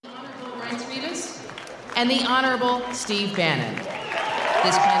Ritz-Vegas, and the Honorable Steve Bannon.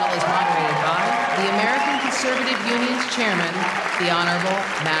 This panel is moderated by the American Conservative Union's chairman, the Honorable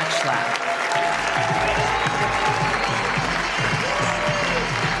Matt Schlapp.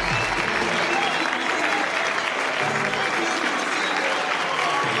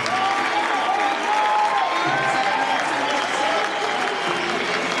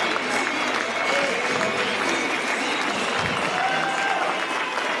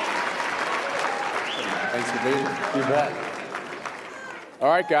 You bet. All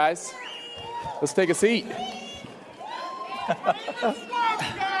right, guys, let's take a seat.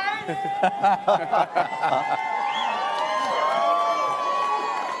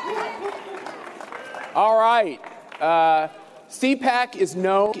 All right. CPAC is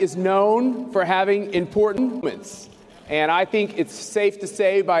known for having important moments, and I think it's safe to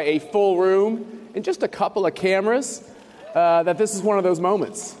say by a full room and just a couple of cameras that this is one of those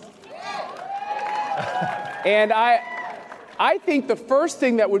moments. And I think the first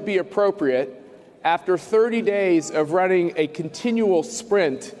thing that would be appropriate after 30 days of running a continual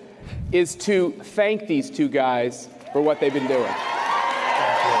sprint is to thank these two guys for what they've been doing.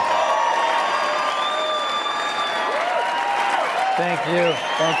 Thank you.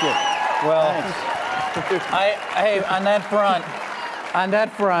 Thank you. Well, hey, on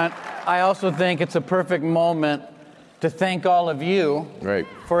that front, I also think it's a perfect moment to thank all of you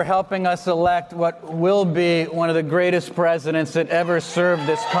for helping us elect what will be one of the greatest presidents that ever served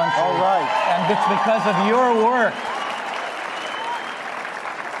this country. All right. And it's because of your work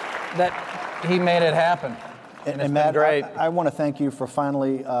that he made it happen. And Matt, great. I want to thank you for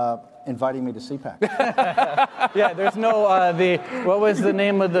finally inviting me to CPAC. Yeah, there's no, what was the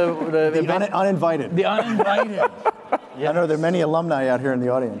name of the Uninvited. The Uninvited. Yes. I know there are many alumni out here in the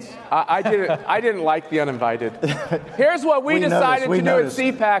audience. I didn't like the Uninvited. Here's what we decided to do at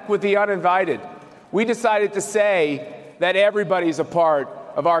CPAC with the Uninvited. We decided to say that everybody's a part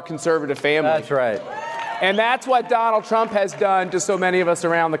of our conservative family. That's right. And that's what Donald Trump has done to so many of us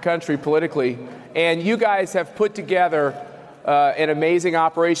around the country politically. And you guys have put together an amazing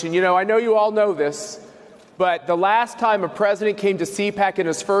operation. You know, I know you all know this, but the last time a president came to CPAC in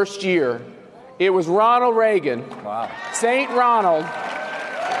his first year, it was Ronald Reagan, St. Ronald,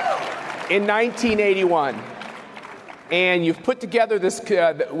 in 1981. And you've put together this,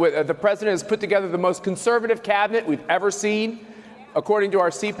 the president has put together the most conservative cabinet we've ever seen, according to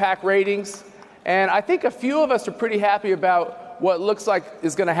our CPAC ratings. And I think a few of us are pretty happy about what looks like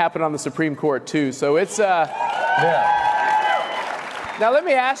is going to happen on the Supreme Court, too. So it's, Now, let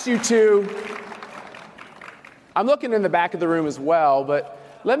me ask you two, I'm looking in the back of the room as well, but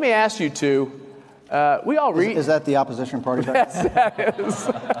let me ask you two, we all read... Is that the opposition party? Yes, that is.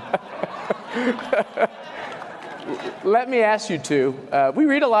 Let me ask you two, we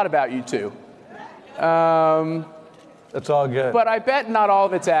read a lot about you two. That's all good. But I bet not all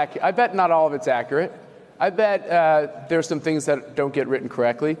of it's accurate. I bet there's some things that don't get written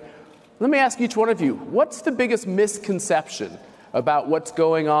correctly. Let me ask each one of you, what's the biggest misconception about what's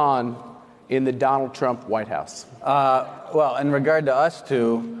going on in the Donald Trump White House? Well, in regard to us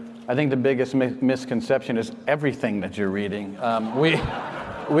two, I think the biggest misconception is everything that you're reading. We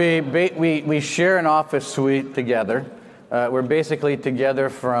share an office suite together. We're basically together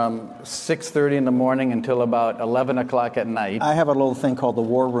from 6:30 in the morning until about 11 o'clock at night. I have a little thing called the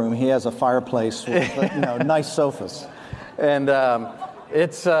War Room. He has a fireplace with nice sofas. And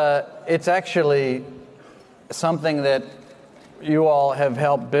it's actually something that you all have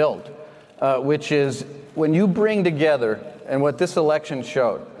helped build, which is when you bring together, and what this election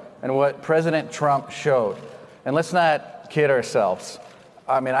showed, and what President Trump showed, and let's not kid ourselves.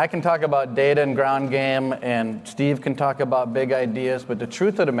 I mean, I can talk about data and ground game, and Steve can talk about big ideas, but the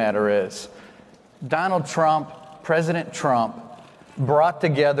truth of the matter is, Donald Trump, President Trump, brought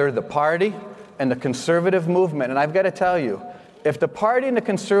together the party and the conservative movement. And I've got to tell you, if the party and the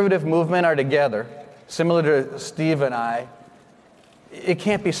conservative movement are together, similar to Steve and I, it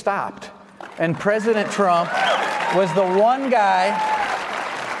can't be stopped. And President Trump was the one guy,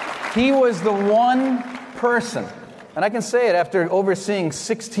 he was the one person, and I can say it after overseeing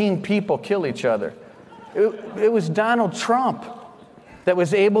 16 people kill each other. It was Donald Trump that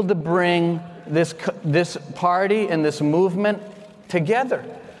was able to bring this party and this movement together.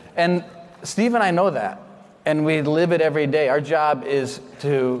 And Steve and I know that, and we live it every day. Our job is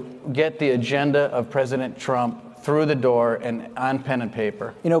to get the agenda of President Trump through the door and on pen and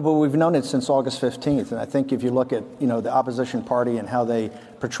paper. But we've known it since August 15th. And I think if you look at, the opposition party and how they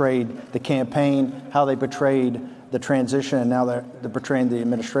portrayed the campaign, how they portrayed the transition, and now they're portraying the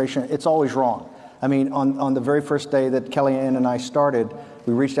administration, it's always wrong. I mean, on the very first day that Kellyanne and I started,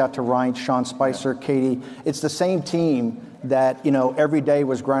 We reached out to Ryan, Sean Spicer, Katie. It's the same team that, every day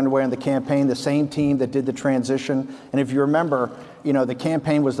was grinding away on the campaign, the same team that did the transition. And if you remember, the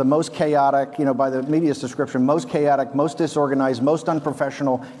campaign was the most chaotic, by the media's description, most chaotic, most disorganized, most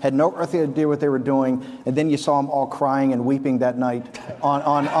unprofessional, had no earthly idea what they were doing. And then you saw them all crying and weeping that night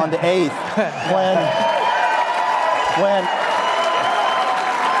on the 8th when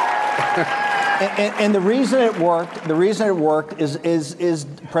and the reason it worked is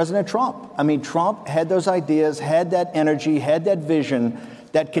President Trump. I mean, Trump had those ideas, had that energy, had that vision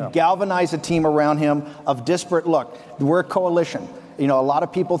that could galvanize a team around him of disparate. Look, we're a coalition. A lot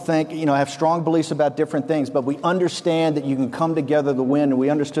of people think, have strong beliefs about different things, but we understand that you can come together to win, and we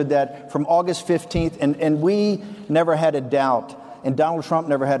understood that from August 15th, and we never had a doubt, and Donald Trump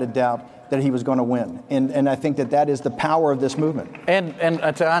never had a doubt that he was going to win. And I think that is the power of this movement. And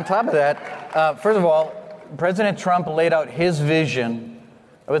on top of that, first of all, President Trump laid out his vision,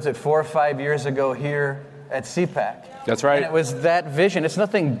 4 or 5 years ago here at CPAC. That's right. And it was that vision. It's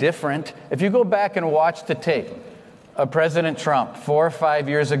nothing different. If you go back and watch the tape of President Trump 4 or 5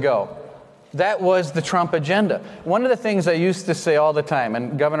 years ago, that was the Trump agenda. One of the things I used to say all the time,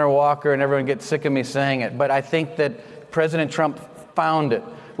 and Governor Walker and everyone gets sick of me saying it, but I think that President Trump found it,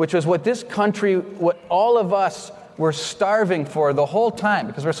 which was what this country, what all of us were starving for the whole time,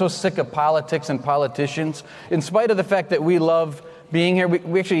 because we're so sick of politics and politicians. In spite of the fact that we love being here,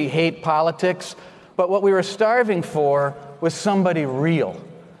 we actually hate politics. But what we were starving for was somebody real,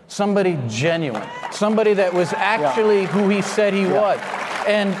 somebody genuine, somebody that was actually who he said he was.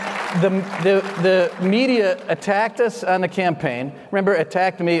 And the media attacked us on the campaign. Remember,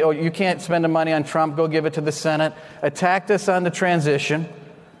 attacked me, you can't spend the money on Trump, go give it to the Senate. Attacked us on the transition.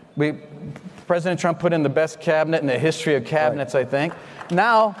 President Trump put in the best cabinet in the history of cabinets, I think.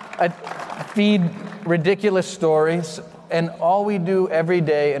 Now, I feed ridiculous stories, and all we do every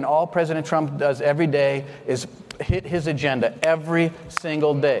day, and all President Trump does every day, is hit his agenda every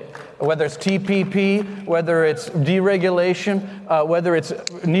single day. Whether it's TPP, whether it's deregulation, whether it's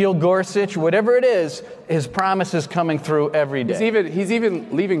Neil Gorsuch, whatever it is, his promise is coming through every day. He's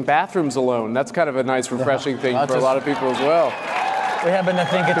even leaving bathrooms alone. That's kind of a nice, refreshing thing for a lot of people as well. We happen to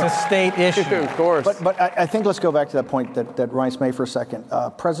think it's a state issue. Of course. But I think let's go back to that point that Reince made for a second.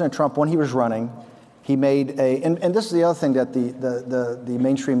 President Trump, when he was running, he made and this is the other thing that the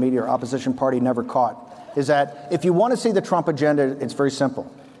mainstream media or opposition party never caught, is that if you want to see the Trump agenda, it's very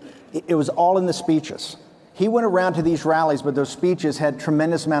simple. It was all in the speeches. He went around to these rallies, but those speeches had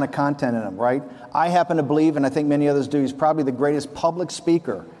tremendous amount of content in them, right? I happen to believe, and I think many others do, he's probably the greatest public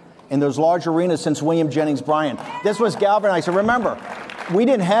speaker in those large arenas since William Jennings Bryan. This was galvanizing. Remember, we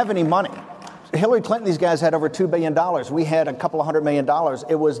didn't have any money. Hillary Clinton, these guys had over $2 billion. We had a couple of $100 million.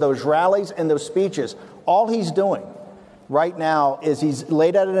 It was those rallies and those speeches. All he's doing right now is he's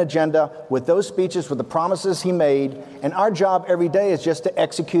laid out an agenda with those speeches, with the promises he made, and our job every day is just to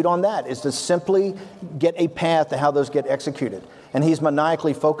execute on that, is to simply get a path to how those get executed. And he's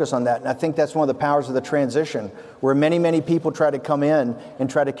maniacally focused on that. And I think that's one of the powers of the transition, where many, many people try to come in and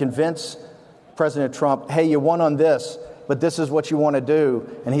try to convince President Trump, hey, you won on this, but this is what you want to do.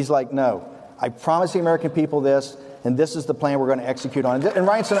 And he's like, no, I promised the American people this, and this is the plan we're going to execute on. And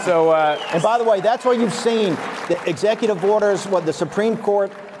Ryan, and by the way, that's why you've seen the executive orders, the Supreme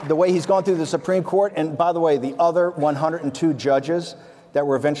Court, the way he's gone through the Supreme Court, and by the way, the other 102 judges that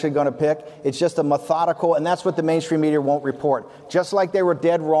we're eventually going to pick. It's just a methodical, and that's what the mainstream media won't report. Just like they were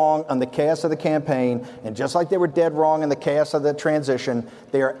dead wrong on the chaos of the campaign, and just like they were dead wrong in the chaos of the transition,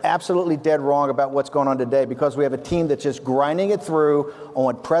 they are absolutely dead wrong about what's going on today, because we have a team that's just grinding it through on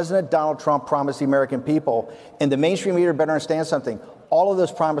what President Donald Trump promised the American people. And the mainstream media better understand something. All of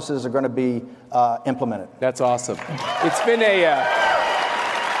those promises are going to be implemented. That's awesome. It's been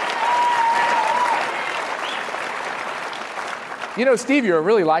Steve, you're a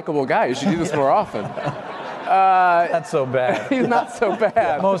really likable guy. You should do this more often. Not so bad. He's not so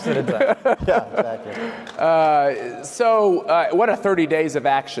bad. Most of the time. Yeah, exactly. What are 30 days of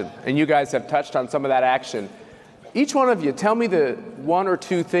action? And you guys have touched on some of that action. Each one of you, tell me the one or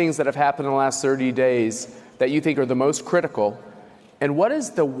two things that have happened in the last 30 days that you think are the most critical. And what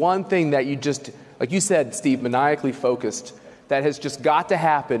is the one thing that you just, like you said, Steve, maniacally focused, that has just got to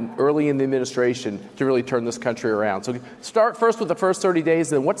happen early in the administration to really turn this country around? So start first with the first 30 days,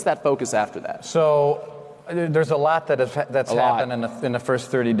 then what's that focus after that? So there's a lot that's happened in the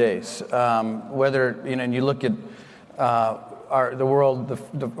first 30 days. Whether, and you look at the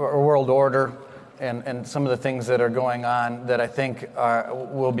world order and some of the things that are going on that I think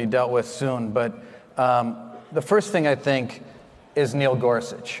will be dealt with soon. But the first thing I think is Neil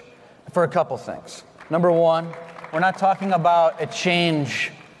Gorsuch, for a couple things. Number one, we're not talking about a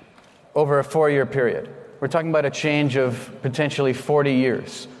change over a 4-year period. We're talking about a change of potentially 40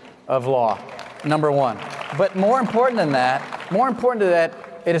 years of law, number one. But more important than that,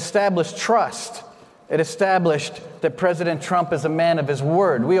 it established trust. It established that President Trump is a man of his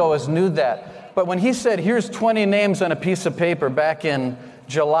word. We always knew that. But when he said, here's 20 names on a piece of paper back in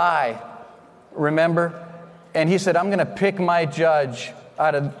July, remember? And he said, I'm going to pick my judge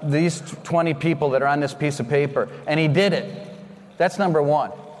out of these 20 people that are on this piece of paper. And he did it. That's number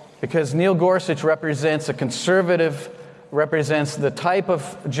one. Because Neil Gorsuch represents a conservative, represents the type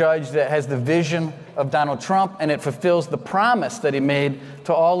of judge that has the vision of Donald Trump, and it fulfills the promise that he made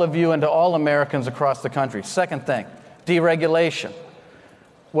to all of you and to all Americans across the country. Second thing, deregulation.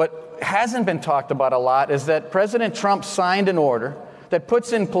 What hasn't been talked about a lot is that President Trump signed an order that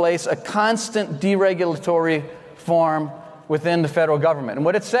puts in place a constant deregulatory form within the federal government. And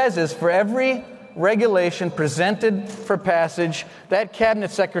what it says is for every regulation presented for passage, that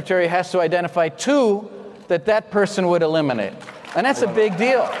cabinet secretary has to identify 2 that person would eliminate. And that's a big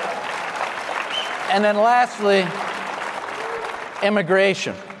deal. And then lastly,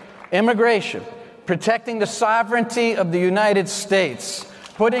 immigration. Immigration, protecting the sovereignty of the United States,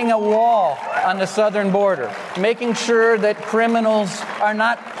 putting a wall on the southern border, making sure that criminals are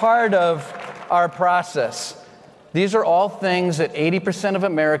not part of our process. These are all things that 80% of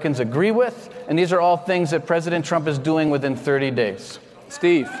Americans agree with, and these are all things that President Trump is doing within 30 days.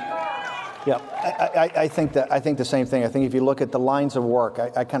 Steve. Yeah, I think the same thing. I think if you look at the lines of work,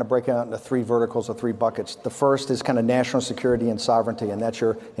 I kind of break it out into 3 verticals or 3 buckets. The first is kind of national security and sovereignty, and that's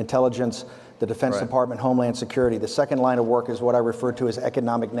your intelligence, the Defense Department, Homeland Security. The second line of work is what I refer to as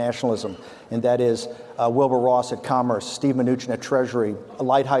economic nationalism, and that is Wilbur Ross at Commerce, Steve Mnuchin at Treasury,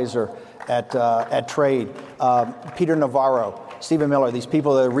 Lighthizer at Trade, Peter Navarro, Stephen Miller, these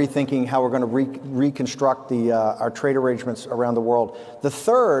people that are rethinking how we're going to reconstruct our trade arrangements around the world. The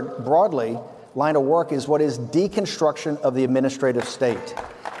third, broadly, line of work is what is deconstruction of the administrative state.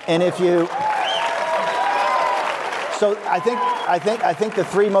 And if you... So I think the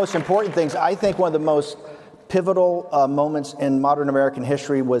 3 most important things, I think one of the most pivotal moments in modern American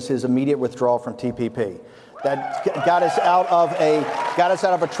history was his immediate withdrawal from TPP. That got us out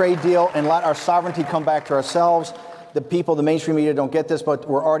of a trade deal and let our sovereignty come back to ourselves. The people, the mainstream media don't get this, but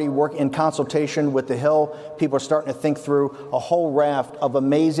we're already working in consultation with the Hill. People are starting to think through a whole raft of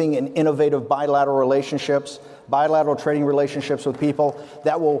amazing and innovative bilateral relationships, bilateral trading relationships with people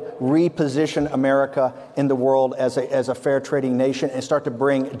that will reposition America in the world as a fair trading nation and start to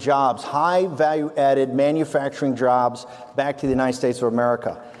bring jobs, high value added manufacturing jobs back to the United States of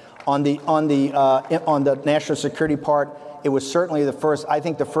America. On the national security part, it was certainly the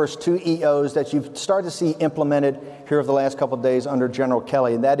first 2 EOs that you've started to see implemented here over the last couple of days under General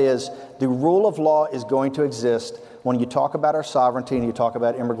Kelly, and that is the rule of law is going to exist when you talk about our sovereignty and you talk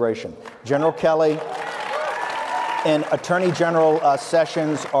about immigration. General Kelly and Attorney General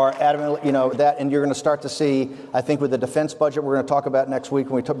Sessions are adamant, that, and you're going to start to see, I think, with the defense budget we're going to talk about next week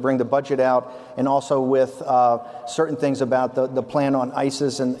when we bring the budget out, and also with certain things about the plan on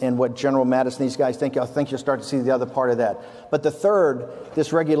ISIS and what General Mattis and these guys think. I think you'll start to see the other part of that. But the third,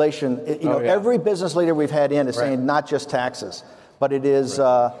 this regulation, every business leader we've had in is saying not just taxes, but it is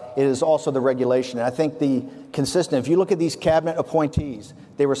also the regulation. And I think if you look at these cabinet appointees,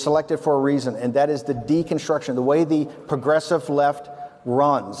 they were selected for a reason, and that is the deconstruction. The way the progressive left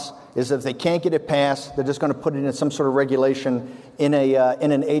runs is that if they can't get it passed, they're just going to put it in some sort of regulation in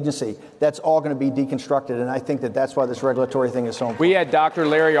an agency. That's all going to be deconstructed, and I think that's why this regulatory thing is so important. We had Dr.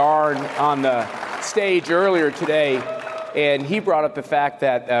 Larry Arnn on the stage earlier today, and he brought up the fact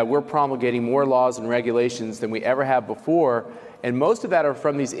that we're promulgating more laws and regulations than we ever have before, and most of that are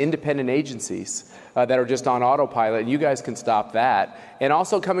from these independent agencies that are just on autopilot, and you guys can stop that. And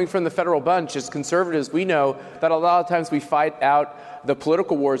also coming from the federal bunch, as conservatives, we know that a lot of times we fight out the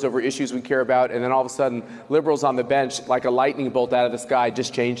political wars over issues we care about, and then all of a sudden liberals on the bench, like a lightning bolt out of the sky,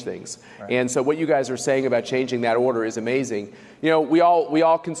 just change things. Right. And so what you guys are saying about changing that order is amazing. We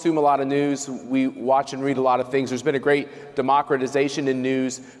all consume a lot of news. We watch and read a lot of things. There's been a great democratization in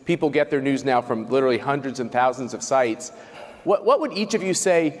news. People get their news now from literally hundreds and thousands of sites. What would each of you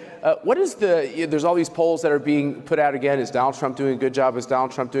say, there's all these polls that are being put out again. Is Donald Trump doing a good job? Is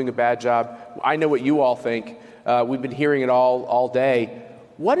Donald Trump doing a bad job? I know what you all think. We've been hearing it all day.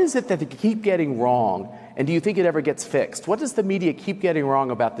 What is it that they keep getting wrong? And do you think it ever gets fixed? What does the media keep getting wrong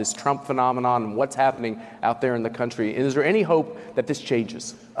about this Trump phenomenon and what's happening out there in the country? And is there any hope that this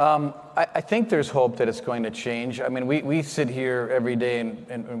changes? I think there's hope that it's going to change. I mean, we sit here every day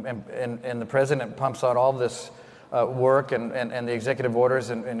and the president pumps out all this work and the executive orders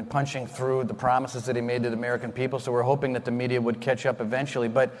and punching through the promises that he made to the American people. So we're hoping that the media would catch up eventually.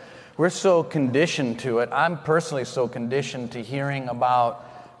 But we're so conditioned to it. I'm personally so conditioned to hearing about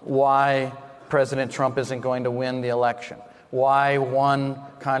why President Trump isn't going to win the election, why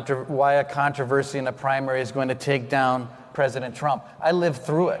a controversy in a primary is going to take down President Trump. I lived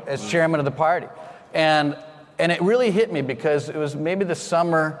through it as chairman of the party. And it really hit me because it was maybe the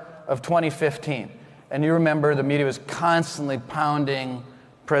summer of 2015. And you remember the media was constantly pounding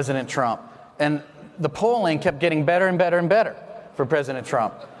President Trump. And the polling kept getting better and better and better for President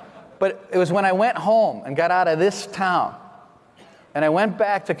Trump. But it was when I went home and got out of this town, and I went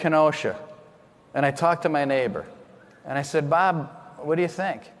back to Kenosha, and I talked to my neighbor. And I said, Bob, what do you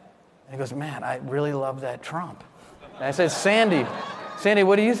think? And he goes, man, I really love that Trump. And I said, Sandy,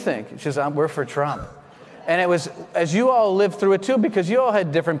 what do you think? She says, we're for Trump. And it was, as you all lived through it too, because you all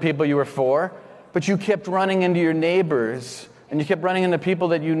had different people you were for, but you kept running into your neighbors, and you kept running into people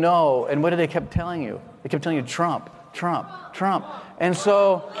that you know, and what did they keep telling you? They kept telling you, Trump, Trump, Trump. And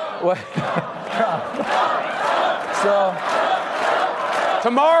so, so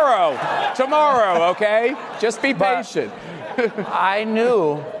Tomorrow, okay? Just be patient. I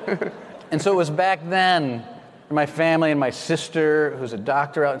knew, and so it was back then, my family and my sister, who's a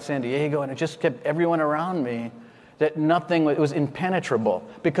doctor out in San Diego, and it just kept everyone around me, that nothing, it was impenetrable,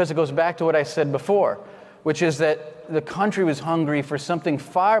 because it goes back to what I said before, which is that the country was hungry for something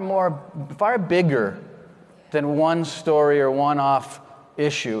far bigger than one story or one-off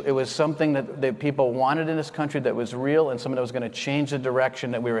issue. It was something that people wanted in this country that was real and something that was going to change the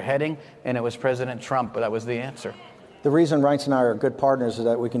direction that we were heading, and it was President Trump, but that was the answer. The reason Reince and I are good partners is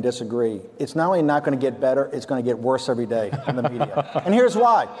that we can disagree. It's not only not going to get better, it's going to get worse every day in the media. And here's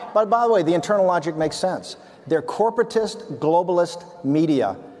why. But by the way, the internal logic makes sense. They're corporatist, globalist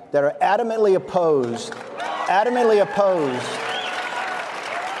media that are adamantly opposed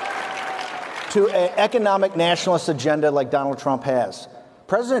to an economic nationalist agenda like Donald Trump has.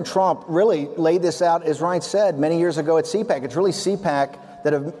 President Trump really laid this out, as Reince said, many years ago at CPAC. It's really CPAC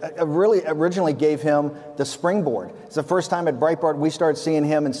that really originally gave him the springboard. It's the first time at Breitbart we started seeing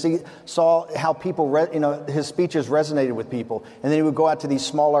him and saw how people, his speeches resonated with people. And then he would go out to these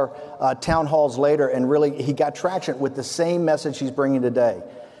smaller town halls later, and really he got traction with the same message he's bringing today.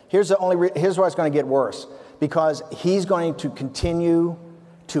 Here's why it's going to get worse, because he's going to continue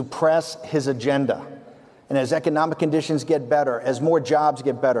to press his agenda. And as economic conditions get better, as more jobs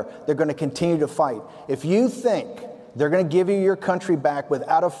get better, they're going to continue to fight. If you think they're going to give you your country back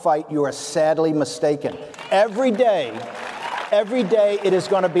without a fight, you are sadly mistaken. Every day it is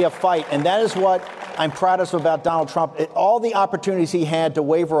going to be a fight. And that is what I'm proudest about Donald Trump. All the opportunities he had to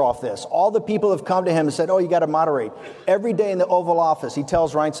waver off this, all the people have come to him and said, oh, you got to moderate. Every day in the Oval Office, he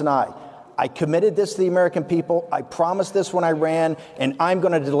tells Reince and I committed this to the American people. I promised this when I ran, and I'm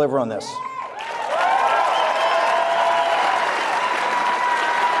going to deliver on this.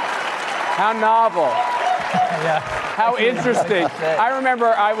 How novel. Yeah. How interesting. I remember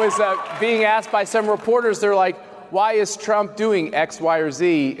I was being asked by some reporters, they're like, why is Trump doing X, Y, or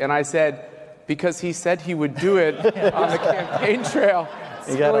Z? And I said, because he said he would do it on the campaign trail.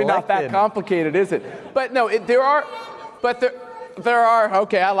 It's really not that complicated, is it? But no, there are,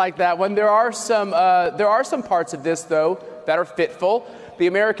 okay, I like that one. There are some parts of this, though, that are fitful. The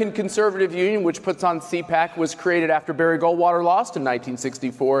American Conservative Union, which puts on CPAC, was created after Barry Goldwater lost in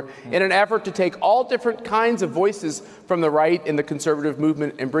 1964 in an effort to take all different kinds of voices from the right in the conservative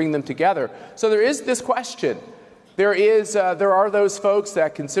movement and bring them together. So there is this question. There are those folks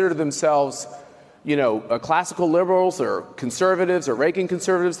that consider themselves, classical liberals or conservatives or Reagan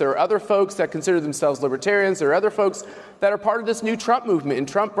conservatives. There are other folks that consider themselves libertarians. There are other folks that are part of this new Trump movement. And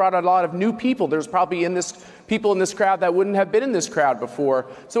Trump brought a lot of new people. There's probably people in this crowd that wouldn't have been in this crowd before.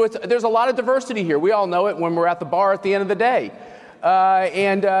 So there's a lot of diversity here. We all know it when we're at the bar at the end of the day.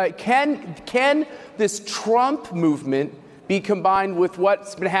 Can this Trump movement be combined with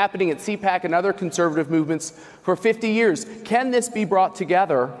what's been happening at CPAC and other conservative movements for 50 years? Can this be brought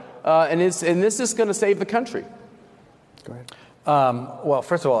together? And this is going to save the country? Go ahead. Well,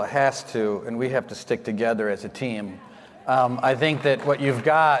 first of all, it has to, and we have to stick together as a team. I think that what you've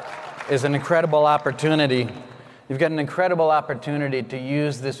got is an incredible opportunity. You've got an incredible opportunity to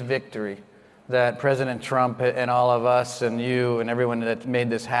use this victory that President Trump and all of us and you and everyone that made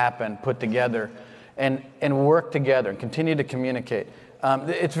this happen put together and work together and continue to communicate.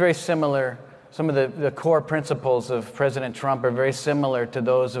 It's very similar. Some of the core principles of President Trump are very similar to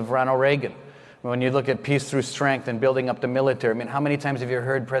those of Ronald Reagan. When you look at peace through strength and building up the military, how many times have you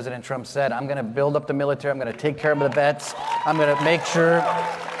heard President Trump said, I'm going to build up the military, I'm going to take care of the vets, I'm going to make sure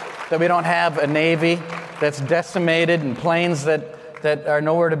that we don't have a Navy that's decimated and planes that are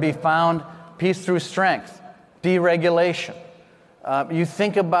nowhere to be found. Peace through strength, deregulation. You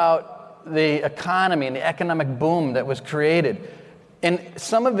think about the economy and the economic boom that was created. And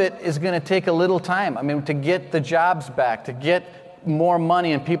some of it is going to take a little time. I mean, to get the jobs back, to get more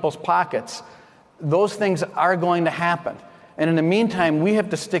money in people's pockets. Those things are going to happen. And in the meantime, we have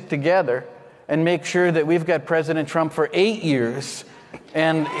to stick together and make sure that we've got President Trump for 8 years.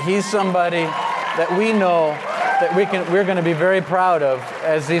 And he's somebody that we know that we're going to be very proud of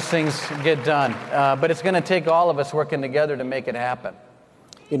as these things get done. But it's going to take all of us working together to make it happen.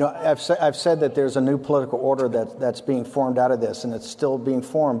 You know, I've said that there's a new political order that's being formed out of this, and it's still being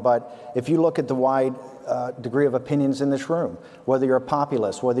formed. But if you look at the wide degree of opinions in this room, whether you're a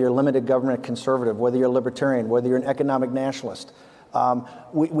populist, whether you're a limited government conservative, whether you're a libertarian, whether you're an economic nationalist,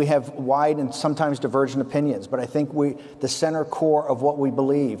 we have wide and sometimes divergent opinions. But I think the center core of what we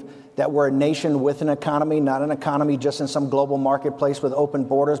believe, that we're a nation with an economy, not an economy just in some global marketplace with open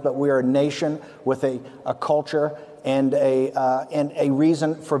borders, but we are a nation with a culture and a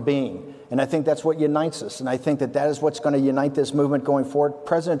reason for being. And I think that's what unites us. And I think that is what's going to unite this movement going forward.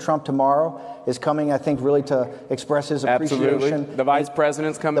 President Trump tomorrow is coming, I think, really to express his appreciation. Absolutely. The vice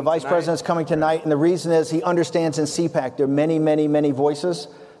president's coming The vice tonight. president's coming tonight. And the reason is he understands in CPAC there are many, many, many voices.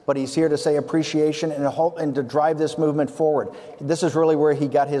 But he's here to say appreciation and to drive this movement forward. This is really where he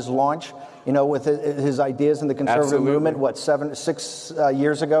got his launch, you know, with his ideas in the conservative movement, 5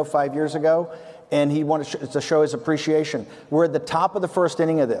 years ago. And he wanted to show his appreciation. We're at the top of the first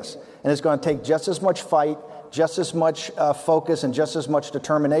inning of this, and it's going to take just as much fight, just as much focus, and just as much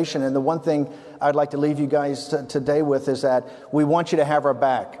determination. And the one thing I'd like to leave you guys today with is that we want you to have our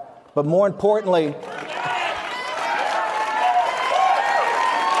back. But more importantly,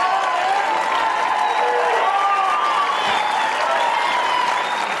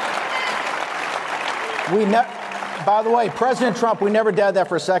 by the way, President Trump, we never did that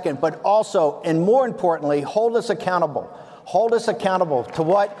for a second, but also, and more importantly, hold us accountable. Hold us accountable to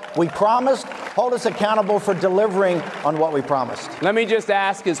what we promised. Hold us accountable for delivering on what we promised. Let me just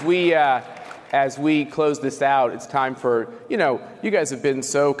ask, as we close this out, it's time for, you know, you guys have been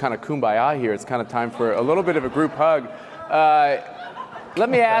so kind of kumbaya here. It's kind of time for a little bit of a group hug. Let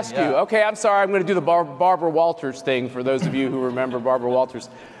me ask you. Okay, I'm sorry. I'm going to do the Barbara Walters thing for those of you who remember Barbara Walters.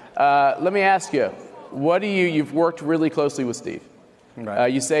 Let me ask you. You've worked really closely with Steve. Right.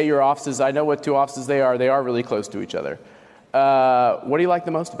 You say your offices, I know what two offices they are. They are really close to each other. What do you like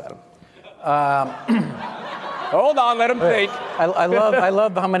the most about him? Hold on, let him think. I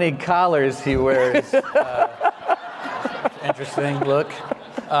love how many collars he wears. Interesting look.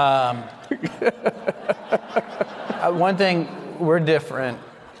 One thing, we're different,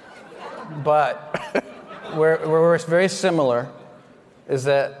 but we're very similar, is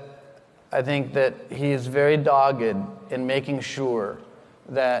that I think that he is very dogged in making sure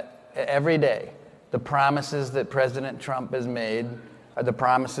that every day the promises that President Trump has made are the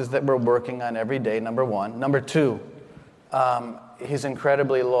promises that we're working on every day, number one. Number two, he's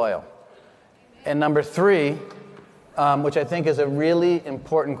incredibly loyal. And number three, which I think is a really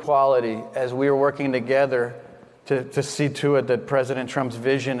important quality as we are working together to see to it that President Trump's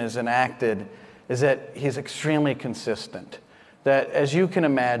vision is enacted, is that he's extremely consistent. That, as you can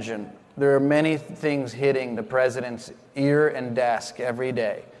imagine, there are many things hitting the president's ear and desk every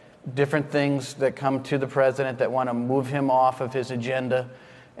day. Different things that come to the president that want to move him off of his agenda.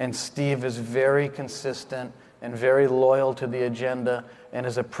 And Steve is very consistent and very loyal to the agenda and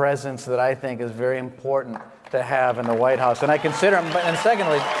is a presence that I think is very important to have in the White House. And I consider him, and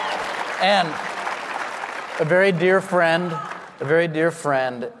secondly, and a very dear friend,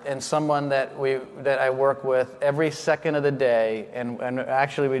 and someone that I work with every second of the day, and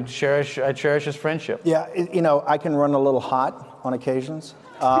actually I cherish his friendship. Yeah, you know, I can run a little hot on occasions.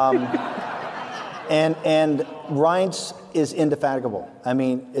 And Reince is indefatigable. I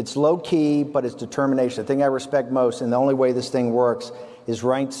mean, it's low key, but it's determination. The thing I respect most, and the only way this thing works, is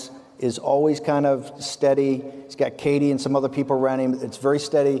Reince is always kind of steady. He's got Katie and some other people around him. It's very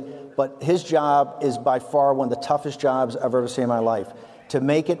steady. But his job is by far one of the toughest jobs I've ever seen in my life. To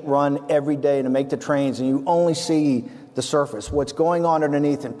make it run every day, to make the trains, and you only see the surface, what's going on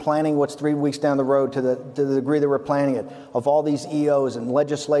underneath, and planning what's 3 weeks down the road to the degree that we're planning it, of all these EOs and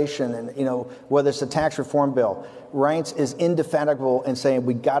legislation, and, you know, whether it's the tax reform bill. Reince is indefatigable in saying,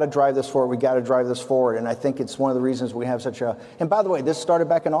 we got to drive this forward, and I think it's one of the reasons we have such a, and by the way, this started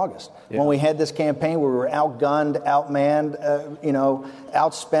back in August, when we had this campaign where we were outgunned, outmanned,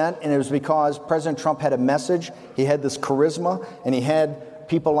 outspent, and it was because President Trump had a message, he had this charisma, and he had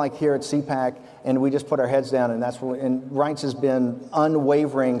people like here at CPAC, and we just put our heads down, and and Reince has been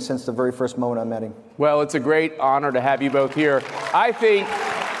unwavering since the very first moment I met him. Well, it's a great honor to have you both here. I think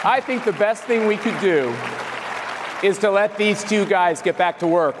the best thing we could do is to let these two guys get back to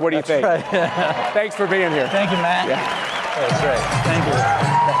work. What do you think? Right. Thanks for being here. Thank you, Matt. Yeah. That's great. Thank you.